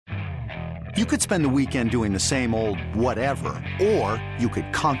You could spend the weekend doing the same old whatever, or you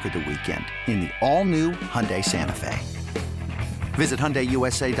could conquer the weekend in the all-new Hyundai Santa Fe. Visit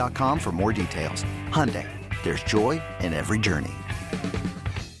HyundaiUSA.com for more details. Hyundai, there's joy in every journey.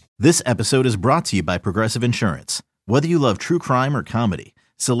 This episode is brought to you by Progressive Insurance. Whether you love true crime or comedy,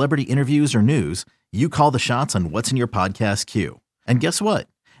 celebrity interviews or news, you call the shots on what's in your podcast queue. And guess what?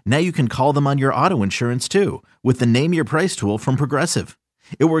 Now you can call them on your auto insurance too with the Name Your Price tool from Progressive.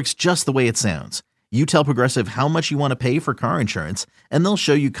 It works just the way it sounds. You tell Progressive how much you want to pay for car insurance, and they'll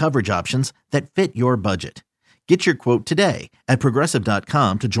show you coverage options that fit your budget. Get your quote today at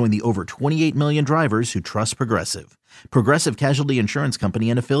Progressive.com to join the over 28 million drivers who trust Progressive. Progressive Casualty Insurance Company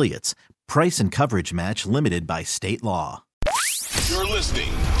and Affiliates. Price and coverage match limited by state law. You're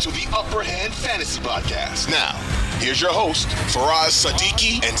listening to the Upper Hand Fantasy Podcast. Now, here's your host, Faraz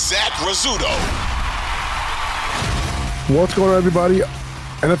Siddiqui and Zach Rizzuto. What's going on, everybody?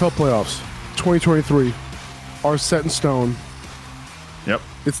 NFL playoffs 2023 are set in stone. Yep.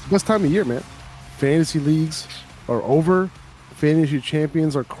 It's the best time of year, man. Fantasy leagues are over. Fantasy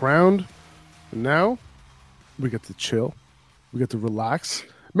champions are crowned. And now we get to chill. We get to relax.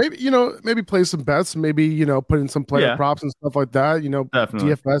 Maybe, maybe play some bets. Maybe, put in some player props and stuff like that.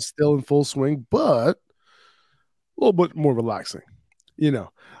 Definitely. DFS still in full swing, but a little bit more relaxing,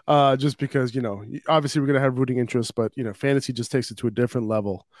 just because, obviously we're going to have rooting interest, but, fantasy just takes it to a different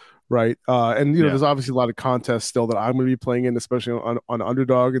level, right? And, there's obviously a lot of contests still that I'm going to be playing in, especially on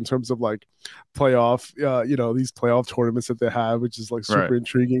Underdog in terms of like playoff, these playoff tournaments that they have, which is like super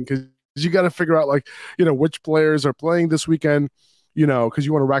intriguing because you got to figure out like, which players are playing this weekend, because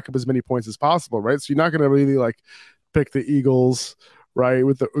you want to rack up as many points as possible, right? So you're not going to really like pick the Eagles, right?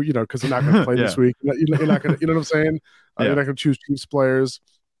 With the, because they're not going to play this week. You're not going to, you know what I'm saying? You're not going to choose Chiefs players.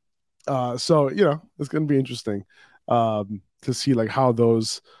 So, it's going to be interesting to see like how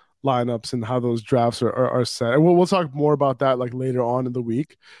those lineups and how those drafts are set. And we'll talk more about that like later on in the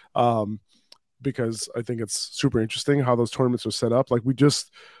week because I think it's super interesting how those tournaments are set up. Like we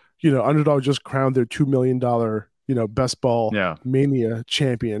just, Underdog just crowned their $2 million, best ball mania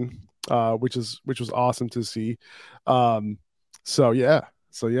champion, which was awesome to see. So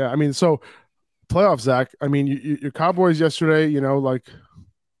I mean, so playoffs, Zach. I mean, your Cowboys yesterday, like,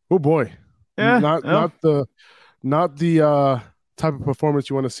 oh boy, not the type of performance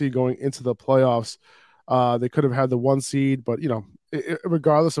you want to see going into the playoffs. They could have had the 1 seed, but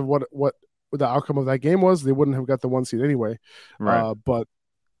regardless of what the outcome of that game was, they wouldn't have got the 1 seed anyway. Right.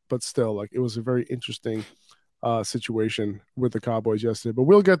 But still, like, it was a very interesting situation with the Cowboys yesterday. But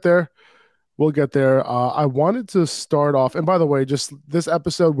we'll get there. I wanted to start off, and by the way, just this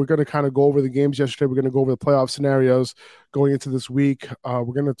episode, we're going to kind of go over the games yesterday. We're going to go over the playoff scenarios going into this week. We're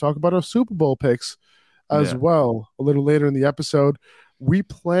going to talk about our Super Bowl picks as well a little later in the episode. We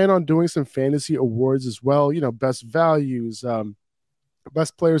plan on doing some fantasy awards as well, best values,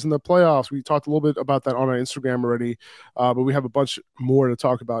 best players in the playoffs. We talked a little bit about that on our Instagram already, but we have a bunch more to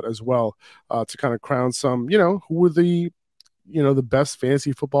talk about as well to kind of crown some, who are the, the best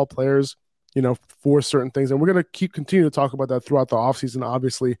fantasy football players, for certain things. And we're going to continue to talk about that throughout the offseason,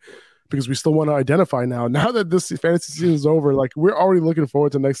 obviously, because we still want to identify now that this fantasy season is over, like we're already looking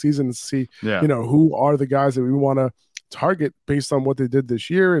forward to next season to see, who are the guys that we want to target based on what they did this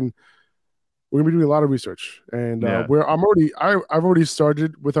year. And we're going to be doing a lot of research. And I've already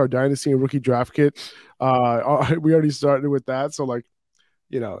started with our Dynasty and Rookie Draft Kit. We already started with that. So like,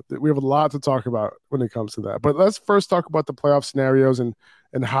 we have a lot to talk about when it comes to that. But let's first talk about the playoff scenarios and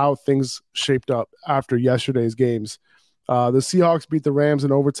how things shaped up after yesterday's games. The Seahawks beat the Rams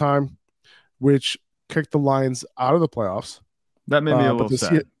in overtime, which kicked the Lions out of the playoffs. That made me a little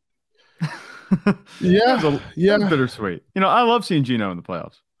sad. Yeah, bittersweet. I love seeing Geno in the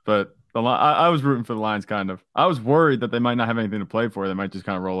playoffs, but I was rooting for the Lions kind of. I was worried that they might not have anything to play for. They might just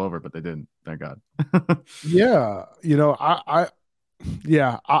kind of roll over, but they didn't. Thank God.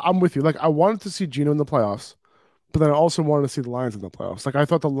 I'm with you. Like, I wanted to see Geno in the playoffs, but then I also wanted to see the Lions in the playoffs. Like, I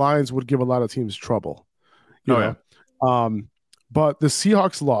thought the Lions would give a lot of teams trouble. You know? But the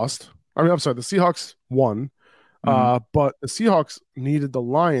Seahawks lost. The Seahawks won. But the Seahawks needed the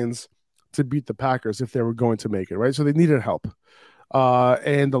Lions to beat the Packers if they were going to make it, right? So they needed help.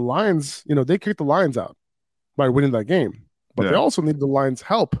 And the Lions, they kicked the Lions out by winning that game. But they also needed the Lions'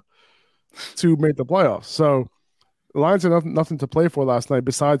 help to make the playoffs. So the Lions had nothing to play for last night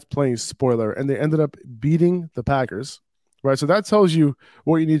besides playing spoiler, and they ended up beating the Packers, right? So that tells you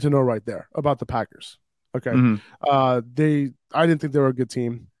what you need to know right there about the Packers. Okay. I didn't think they were a good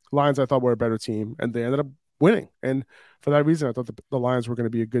team. Lions, I thought, were a better team, and they ended up winning. And for that reason, I thought the Lions were going to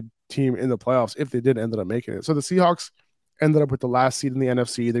be a good team in the playoffs if they did end up making it. So the Seahawks ended up with the last seed in the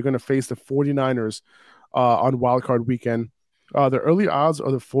NFC. They're going to face the 49ers on wildcard weekend. The early odds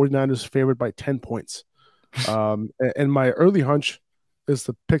are the 49ers favored by 10 points. And my early hunch is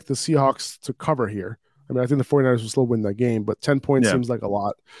to pick the Seahawks to cover here. I mean, I think the 49ers will still win that game, but 10 points seems like a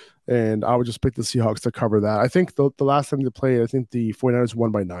lot. And I would just pick the Seahawks to cover that. I think the last time they played, I think the 49ers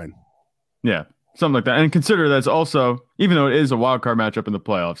won by 9. Yeah, something like that. And consider that's also, even though it is a wild card matchup in the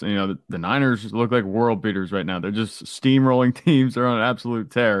playoffs, and, you know, the Niners look like world beaters right now. They're just steamrolling teams. They're on an absolute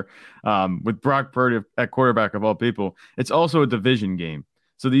tear with Brock Purdy at quarterback of all people. It's also a division game.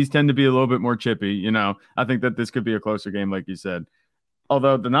 So these tend to be a little bit more chippy. You know, I think that this could be a closer game, like you said.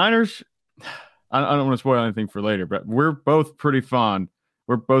 Although the Niners, I don't want to spoil anything for later, but we're both pretty fond.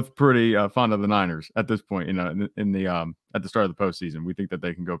 We're both pretty fond of the Niners at this point. You know, in the at the start of the postseason, we think that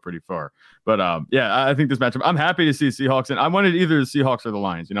they can go pretty far. But yeah, I think this matchup. I'm happy to see Seahawks, and I wanted either the Seahawks or the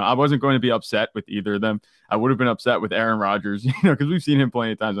Lions. You know, I wasn't going to be upset with either of them. I would have been upset with Aaron Rodgers, you know, because we've seen him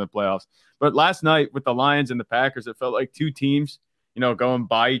plenty of times in the playoffs. But last night with the Lions and the Packers, it felt like two teams, you know, going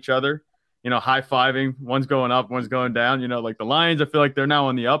by each other. You know, high-fiving. One's going up, one's going down. You know, like the Lions, I feel like they're now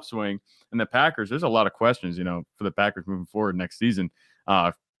on the upswing. And the Packers, there's a lot of questions, you know, for the Packers moving forward next season.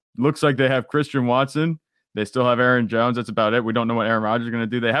 Looks like they have Christian Watson. They still have Aaron Jones. That's about it. We don't know what Aaron Rodgers is going to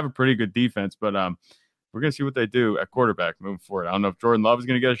do. They have a pretty good defense, but we're going to see what they do at quarterback moving forward. I don't know if Jordan Love is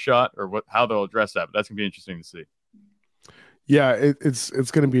going to get a shot or how they'll address that, but that's going to be interesting to see. Yeah, it's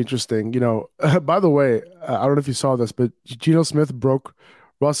going to be interesting. You know, by the way, I don't know if you saw this, but Geno Smith broke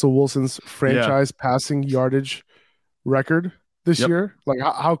Russell Wilson's franchise passing yardage record this year. Like,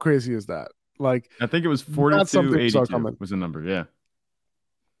 how crazy is that? Like, I think it was 42-82 was the number. Yeah.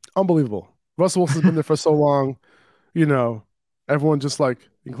 Unbelievable. Russell Wilson's been there for so long. You know, everyone just like,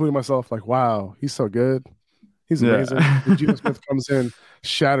 including myself, like, wow, he's so good. He's amazing. Geno Smith comes in,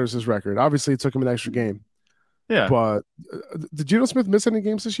 shatters his record. Obviously, it took him an extra game. Yeah. But did Geno Smith miss any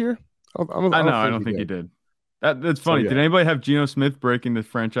games this year? I don't think he did. That's funny. So, did anybody have Geno Smith breaking the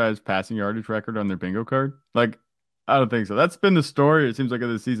franchise passing yardage record on their bingo card? Like, I don't think so. That's been the story. It seems like of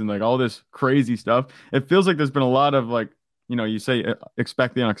this season, like all this crazy stuff. It feels like there's been a lot of like, you know, you say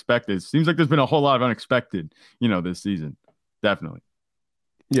expect the unexpected. It seems like there's been a whole lot of unexpected, you know, this season. Definitely.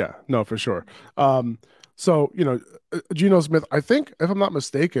 Yeah, no, for sure. So, you know, Geno Smith, I think, if I'm not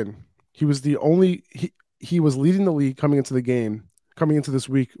mistaken, he was the only he was leading the league coming into this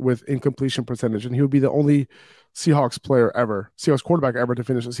week with incompletion percentage, and he would be the only Seahawks quarterback ever to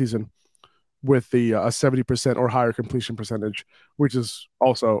finish the season with the 70% or higher completion percentage, which is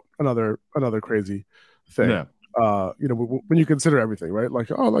also another crazy thing. Yeah. You know, when you consider everything, right?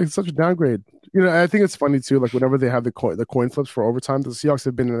 Like, oh, like such a downgrade. You know, I think it's funny too. Like whenever they have the coin flips for overtime, the Seahawks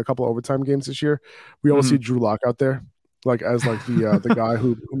have been in a couple of overtime games this year. We always see Drew Lock out there, like as like the guy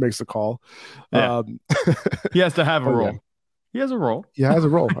who makes the call. Yeah. He has to have a role. Yeah. He has a role. He has a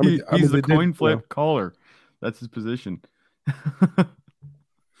role. He's the coin flip caller. That's his position.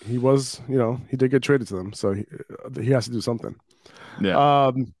 He was, you know, he did get traded to them, so he has to do something.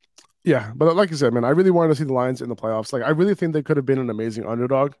 Yeah. Yeah, but like you said, man, I really wanted to see the Lions in the playoffs. Like, I really think they could have been an amazing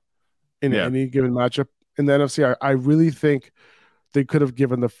underdog in any given matchup in the NFC. I really think they could have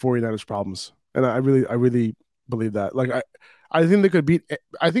given the 49ers problems, and I really believe that. Like, I think they could beat.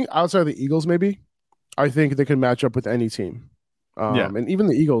 I think outside of the Eagles, maybe, I think they can match up with any team. And even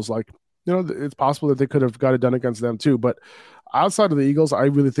the Eagles, like, you know, it's possible that they could have got it done against them too. But outside of the Eagles, I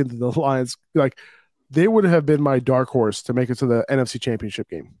really think that the Lions, like, they would have been my dark horse to make it to the NFC Championship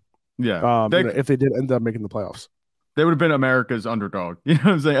game. Yeah. You know, if they did end up making the playoffs, they would have been America's underdog. You know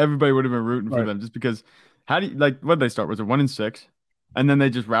what I'm saying? Everybody would have been rooting for them just because what did they start? Was it 1-6? And then they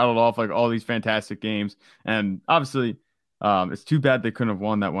just rattled off like all these fantastic games. And obviously, it's too bad they couldn't have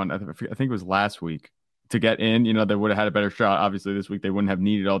won that one. I think it was last week to get in. You know, they would have had a better shot. Obviously, this week they wouldn't have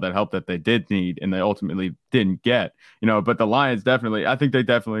needed all that help that they did need, and they ultimately didn't get. You know, but the Lions I think they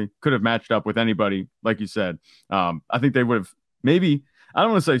definitely could have matched up with anybody, like you said. I think they would have maybe. I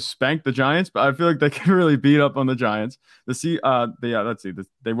don't want to say spanked the Giants, but I feel like they could really beat up on the Giants. Let's see. They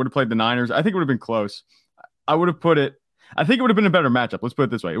would have played the Niners. I think it would have been close. I think it would have been a better matchup. Let's put it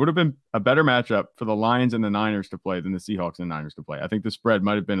this way. It would have been a better matchup for the Lions and the Niners to play than the Seahawks and Niners to play. I think the spread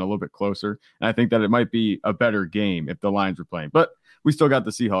might have been a little bit closer, and I think that it might be a better game if the Lions were playing. But we still got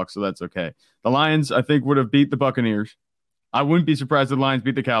the Seahawks, so that's okay. The Lions, I think, would have beat the Buccaneers. I wouldn't be surprised if the Lions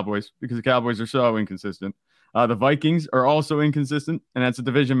beat the Cowboys because the Cowboys are so inconsistent. The Vikings are also inconsistent, and that's a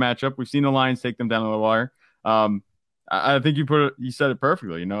division matchup. We've seen the Lions take them down to the wire. I think you said it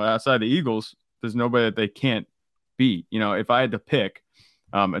perfectly. You know, outside the Eagles, there's nobody that they can't beat. You know, if I had to pick,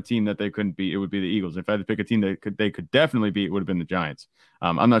 a team that they couldn't beat, it would be the Eagles. If I had to pick a team that they could definitely beat, it would have been the Giants.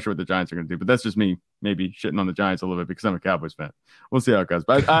 I'm not sure what the Giants are going to do, but that's just me maybe shitting on the Giants a little bit because I'm a Cowboys fan. We'll see how it goes.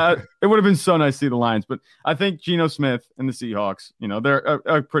 But it would have been so nice to see the Lions. But I think Geno Smith and the Seahawks, they're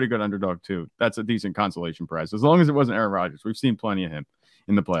a pretty good underdog too. That's a decent consolation prize. As long as it wasn't Aaron Rodgers. We've seen plenty of him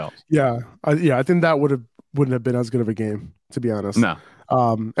in the playoffs. Yeah. I think that wouldn't have been as good of a game, to be honest. No.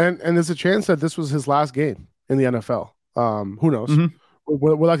 And there's a chance that this was his last game in the NFL. Who knows? Mm-hmm.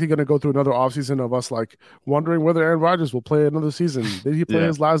 We're likely going to go through another offseason of us like wondering whether Aaron Rodgers will play another season. Did he play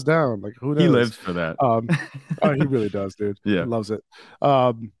his last down? Like, who knows? He lives for that. He really does, dude. Yeah, he loves it.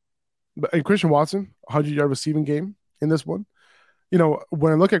 And Christian Watson, 100-yard receiving game in this one.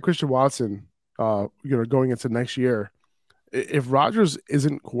 When I look at Christian Watson, going into next year, if Rodgers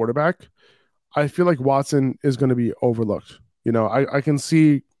isn't quarterback, I feel like Watson is going to be overlooked. I can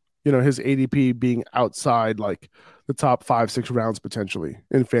see, his ADP being outside like the top 5-6 rounds potentially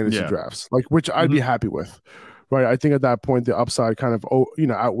in fantasy drafts, like which I'd be happy with, right? I think at that point the upside kind of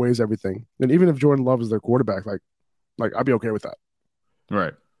outweighs everything, and even if Jordan Love is their quarterback, like I'd be okay with that.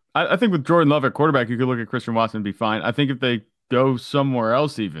 Right. I think with Jordan Love at quarterback, you could look at Christian Watson and be fine. I think if they go somewhere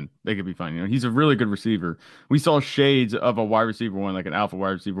else, even they could be fine. He's a really good receiver. We saw shades of a wide receiver one, like an alpha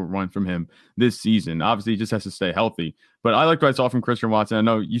wide receiver one from him this season. Obviously, he just has to stay healthy. But I liked what I saw from Christian Watson. I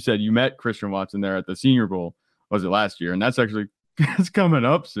know you said you met Christian Watson there at the Senior Bowl. Was it last year? And that's actually it's coming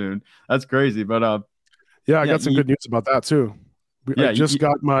up soon. That's crazy. But I got some good news about that too. I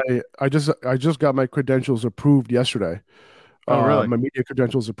just got my credentials approved yesterday. Oh, really? My media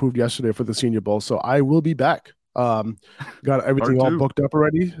credentials approved yesterday for the Senior Bowl, so I will be back. Got everything all booked up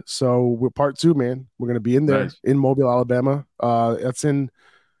already. So we're part 2, man. We're gonna be in there in Mobile, Alabama. That's in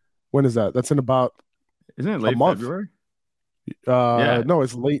when is that? That's in about isn't it late February? No,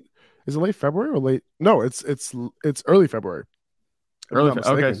 it's late. Is it late February or late? No, it's early February.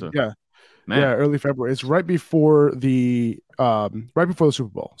 Okay, so early February. It's right before the Super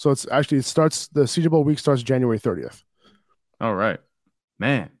Bowl. So the Senior Bowl week starts January 30th. All right,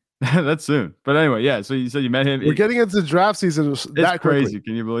 man. That's soon. But anyway, so you said you met him. We're getting into draft season. It's crazy.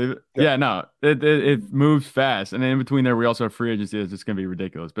 Can you believe it? Yeah, no, it moves fast. And then in between there, we also have free agency. It's just going to be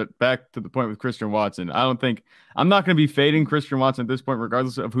ridiculous. But back to the point with Christian Watson, I'm not going to be fading Christian Watson at this point,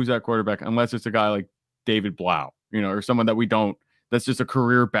 regardless of who's at quarterback, unless it's a guy like David Blau, or someone that we don't, that's just a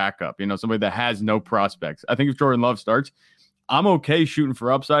career backup, somebody that has no prospects. I think if Jordan Love starts, I'm okay shooting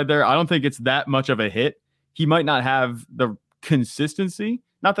for upside there. I don't think it's that much of a hit. He might not have the consistency.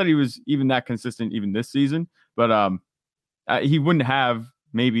 Not that he was even that consistent even this season, but he wouldn't have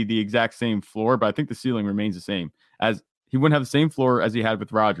maybe the exact same floor, but I think the ceiling remains the same. As he wouldn't have the same floor as he had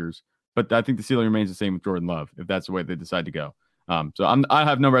with Rodgers, but I think the ceiling remains the same with Jordan Love if that's the way they decide to go. So I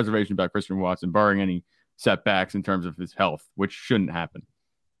have no reservation about Christian Watson, barring any setbacks in terms of his health, which shouldn't happen.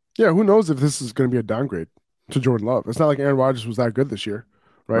 Yeah, who knows if this is going to be a downgrade to Jordan Love? It's not like Aaron Rodgers was that good this year,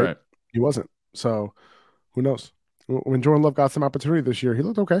 right? He wasn't. So who knows? When Jordan Love got some opportunity this year, he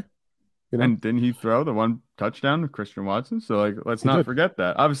looked okay. And didn't he throw the one touchdown to Christian Watson? So let's not forget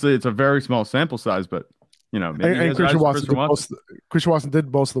that. Obviously, it's a very small sample size, but maybe Christian Watson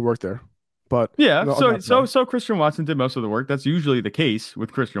did most of the work there. But so Christian Watson did most of the work. That's usually the case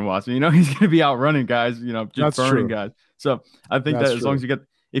with Christian Watson. He's going to be outrunning guys. Just burning guys. So I think that as long as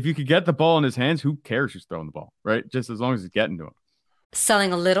if you could get the ball in his hands, who cares who's throwing the ball, right? Just as long as he's getting to him.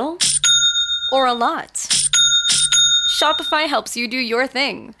 Selling a little or a lot? Shopify helps you do your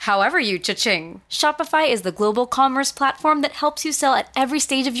thing, however you cha-ching. Shopify is the global commerce platform that helps you sell at every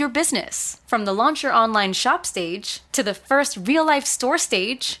stage of your business. From the launch your online shop stage, to the first real-life store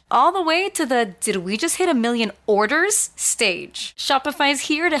stage, all the way to the did we just hit 1 million orders stage. Shopify's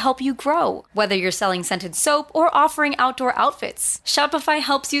here to help you grow. Whether you're selling scented soap or offering outdoor outfits, Shopify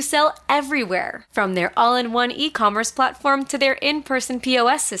helps you sell everywhere. From their all-in-one e-commerce platform to their in-person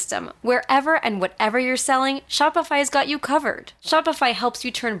POS system, wherever and whatever you're selling, Shopify's got you covered. Shopify helps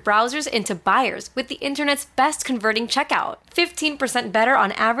you turn browsers into buyers with the internet's best converting checkout. 15% better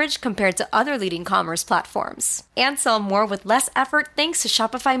on average compared to other leading commerce platforms. And sell more with less effort thanks to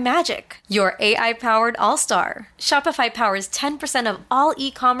Shopify Magic, your AI-powered all-star. Shopify powers 10% of all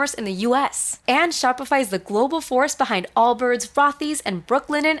e-commerce in the US. And Shopify is the global force behind Allbirds, Rothy's, and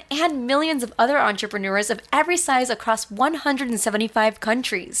Brooklinen, and millions of other entrepreneurs of every size across 175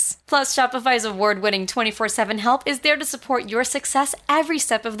 countries. Plus, Shopify's award-winning 24/7 help is there to support your success every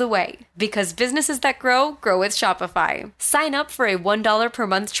step of the way. Because businesses that grow with Shopify. Sign up for a $1 per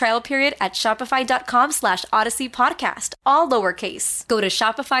month trial period at shopify.com/Odyssey Podcast, all lowercase. Go to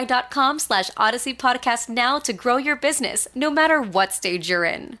shopify.com/Odyssey Podcast now to grow your business, no matter what stage you're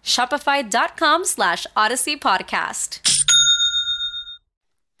in. Shopify.com/Odyssey Podcast.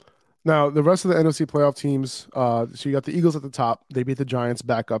 Now, the rest of the NFC playoff teams, so you got the Eagles at the top. They beat the Giants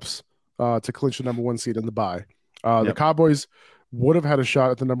backups to clinch the number 1 seed in the bye. The Cowboys would have had a shot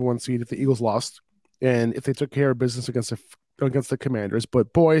at the number 1 seed if the Eagles lost and if they took care of business against the Commanders.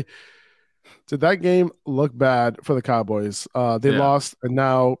 But boy, did that game look bad for the Cowboys. They lost, and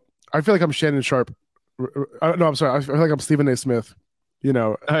now I feel like I'm Shannon Sharp. No, I'm sorry. I feel like I'm Stephen A. Smith.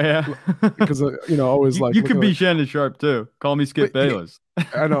 Because always like you could be Shannon Sharp too. Call me Skip Bayless.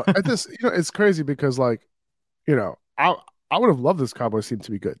 I know. It's crazy because I would have loved this Cowboys team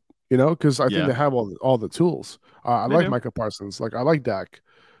to be good. Because I think they have all the tools. I like Micah Parsons. Like I like Dak.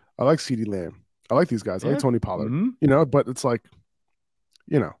 I like CeeDee Lamb. I like these guys. I like Tony Pollard. Mm-hmm. But it's like,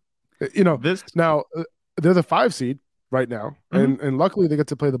 this now they're the 5 seed right now, and luckily they get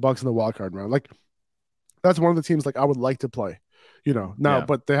to play the Bucs in the wild card round. Like that's one of the teams like I would like to play.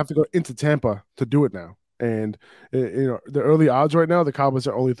 But they have to go into Tampa to do it now. And, the early odds right now, the Cowboys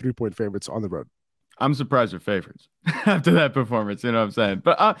are only 3-point favorites on the road. I'm surprised they're favorites after that performance. You know what I'm saying?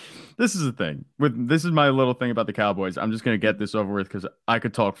 But this is the thing. This is my little thing about the Cowboys. I'm just going to get this over with because I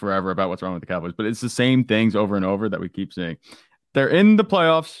could talk forever about what's wrong with the Cowboys. But it's the same things over and over that we keep saying. They're in the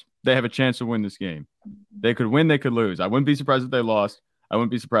playoffs. They have a chance to win this game. They could win. They could lose. I wouldn't be surprised if they lost. I wouldn't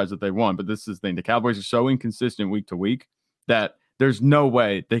be surprised if they won. But this is the thing. The Cowboys are so inconsistent week to week that there's no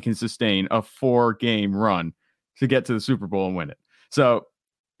way they can sustain a 4-game run to get to the Super Bowl and win it. So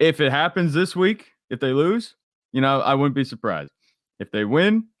if it happens this week, if they lose, I wouldn't be surprised. If they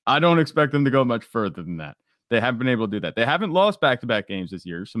win, I don't expect them to go much further than that. They haven't been able to do that. They haven't lost back-to-back games this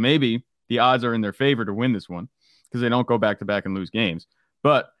year. So maybe the odds are in their favor to win this one because they don't go back-to-back and lose games.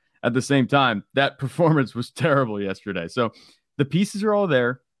 But at the same time, that performance was terrible yesterday. So the pieces are all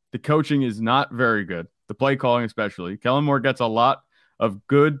there. The coaching is not very good. The play calling, especially. Kellen Moore gets a lot of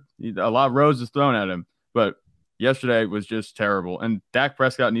roses thrown at him, but yesterday was just terrible. And Dak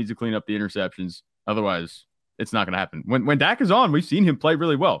Prescott needs to clean up the interceptions. Otherwise, it's not going to happen. When Dak is on, we've seen him play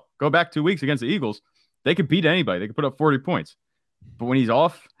really well. Go back 2 weeks against the Eagles. They could beat anybody. They could put up 40 points. But when he's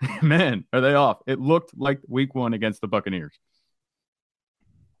off, man, are they off? It looked like week 1 against the Buccaneers.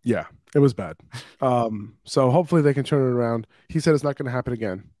 Yeah, it was bad. So hopefully they can turn it around. He said it's not going to happen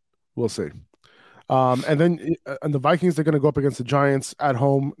again. We'll see. And then the Vikings, they're going to go up against the Giants at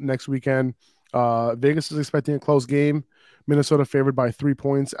home next weekend. Vegas is expecting a close game. Minnesota favored by 3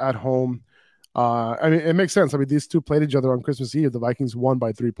 points at home. It makes sense. These two played each other on Christmas Eve. The Vikings won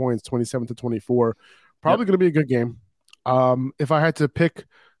by 3 points, 27-24. Probably going to be a good game. If I had to pick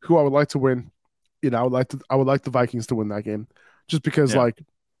who I would like to win, I would like the Vikings to win that game, just because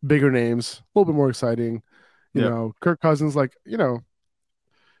bigger names, a little bit more exciting. Kirk Cousins,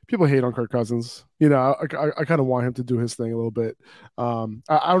 people hate on Kirk Cousins. I kind of want him to do his thing a little bit. I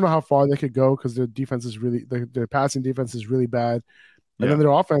don't know how far they could go because their defense is their passing defense is really bad, and then their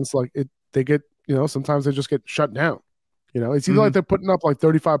offense, they get, sometimes they just get shut down. It's either like they're putting up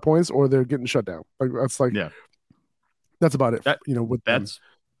 35 points or they're getting shut down. That's about it.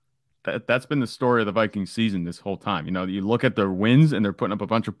 That's been the story of the Vikings season this whole time. You look at their wins and they're putting up a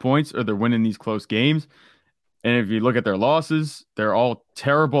bunch of points, or they're winning these close games. And if you look at their losses, they're all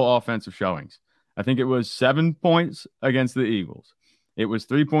terrible offensive showings. I think it was 7 points against the Eagles. It was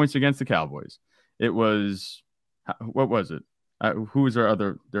 3 points against the Cowboys. It was, what was it? Who was their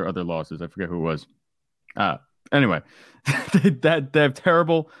other losses? I forget who it was. Anyway, they have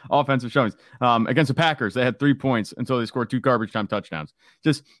terrible offensive showings. Against the Packers, they had 3 points until they scored 2 garbage time touchdowns.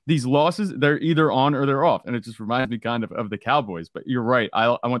 Just these losses, they're either on or they're off. And it just reminds me kind of the Cowboys. But you're right.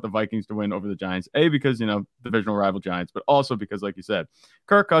 I want the Vikings to win over the Giants. A, because, divisional rival Giants, but also because, like you said,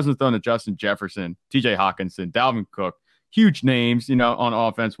 Kirk Cousins throwing to Justin Jefferson, TJ Hawkinson, Dalvin Cook, huge names, on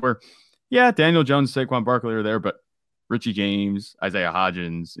offense where, Daniel Jones, Saquon Barkley are there, but Richie James, Isaiah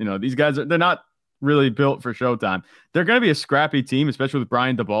Hodgins, these guys, they're not really built for showtime. They're going to be a scrappy team, especially with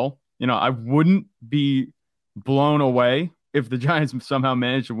Brian DeBall. I wouldn't be blown away if the Giants somehow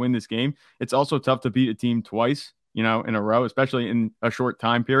manage to win this game. It's also tough to beat a team twice, in a row, especially in a short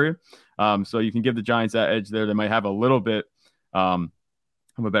time period. So you can give the Giants that edge there. They might have a little bit of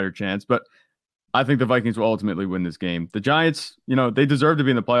a better chance, but I think the Vikings will ultimately win this game. The Giants, they deserve to be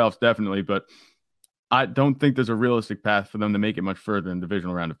in the playoffs, definitely, but I don't think there's a realistic path for them to make it much further in the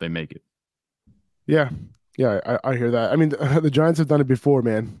divisional round if they make it. Yeah, I hear that. The Giants have done it before,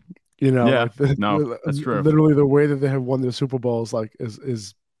 man. That's true. Literally, the way that they have won their Super Bowls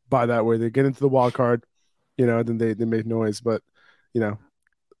is by that way. They get into the wild card, then they make noise. But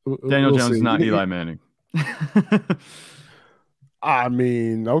Daniel Jones is not Eli Manning.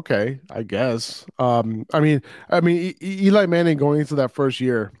 Okay, I guess. Eli Manning going into that first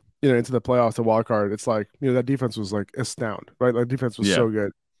year, into the playoffs, the wild card. It's that defense was astounding, right? Defense was so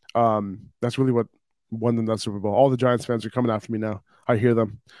good. That's really what won them that Super Bowl. All the Giants fans are coming after me now. I hear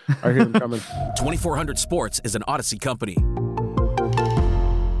them. I hear them coming. 2400 Sports is an Odyssey company.